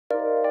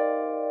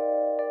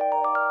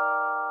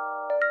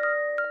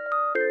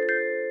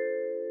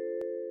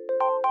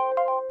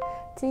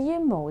至於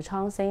無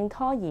創性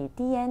胎兒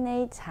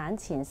DNA 產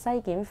前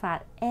篩檢法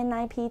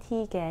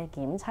NIPT 嘅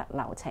檢測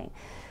流程，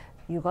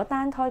如果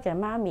單胎嘅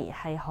媽咪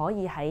係可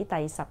以喺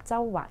第10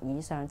週或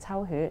以上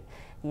抽血，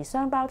而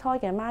雙胞胎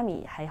嘅媽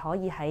咪係可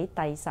以喺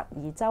第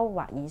12週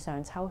或以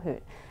上抽血。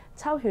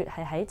抽血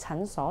係喺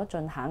診所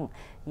進行，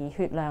而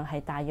血量係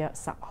大約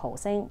10毫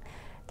升。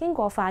經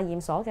過化驗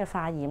所嘅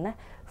化驗呢，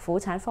婦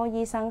產科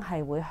醫生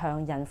係會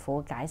向孕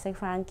婦解釋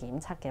返檢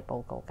測嘅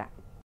報告㗎。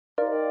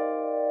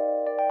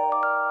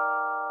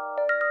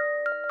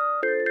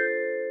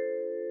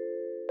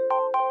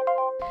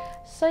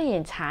雖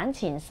然產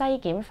前篩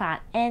檢法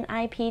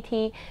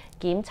NIPT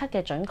檢測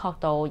嘅準確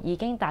度已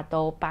經達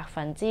到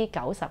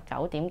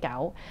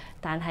99.9%，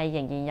但係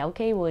仍然有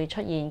機會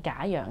出現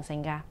假陽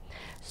性㗎。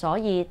所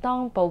以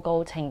當報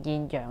告呈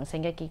現陽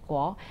性嘅結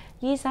果，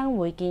醫生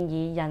會建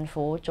議孕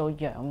婦做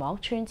羊膜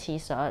穿刺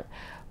術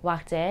或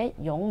者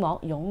絨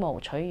毛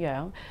取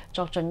樣，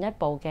作進一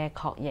步嘅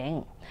確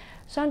認。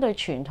相對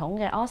傳統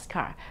嘅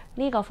Oscar，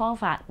 呢個方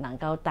法能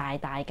夠大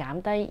大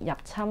減低入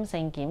侵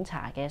性檢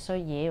查嘅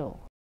需要。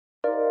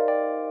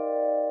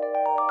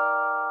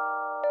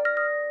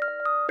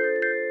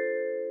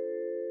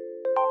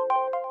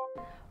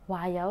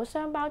懷有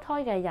雙胞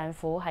胎嘅孕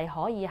婦係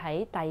可以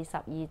喺第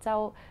12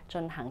週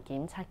進行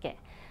檢測嘅。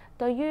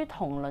對於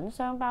同卵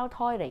雙胞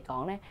胎嚟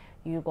講呢，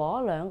如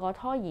果兩個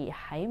胎兒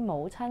喺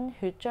母親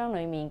血漿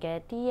裡面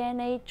嘅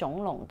DNA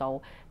總濃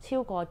度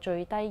超過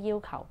最低要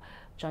求，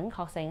準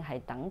確性係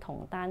等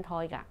同單胎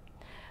㗎。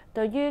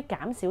對於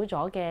減少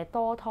咗嘅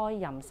多胎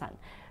妊娠，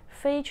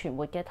非存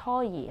活嘅胎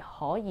兒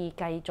可以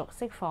繼續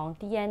釋放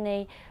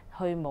DNA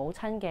去母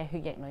親嘅血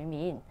液裡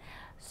面。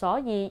所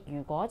以，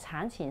如果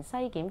產前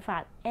篩檢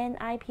法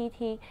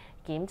NIPT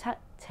檢測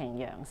呈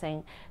陽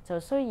性，就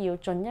需要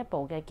進一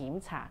步嘅檢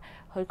查，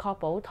去確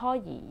保胎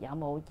兒有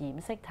冇染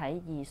色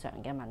體異常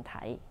嘅問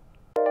題。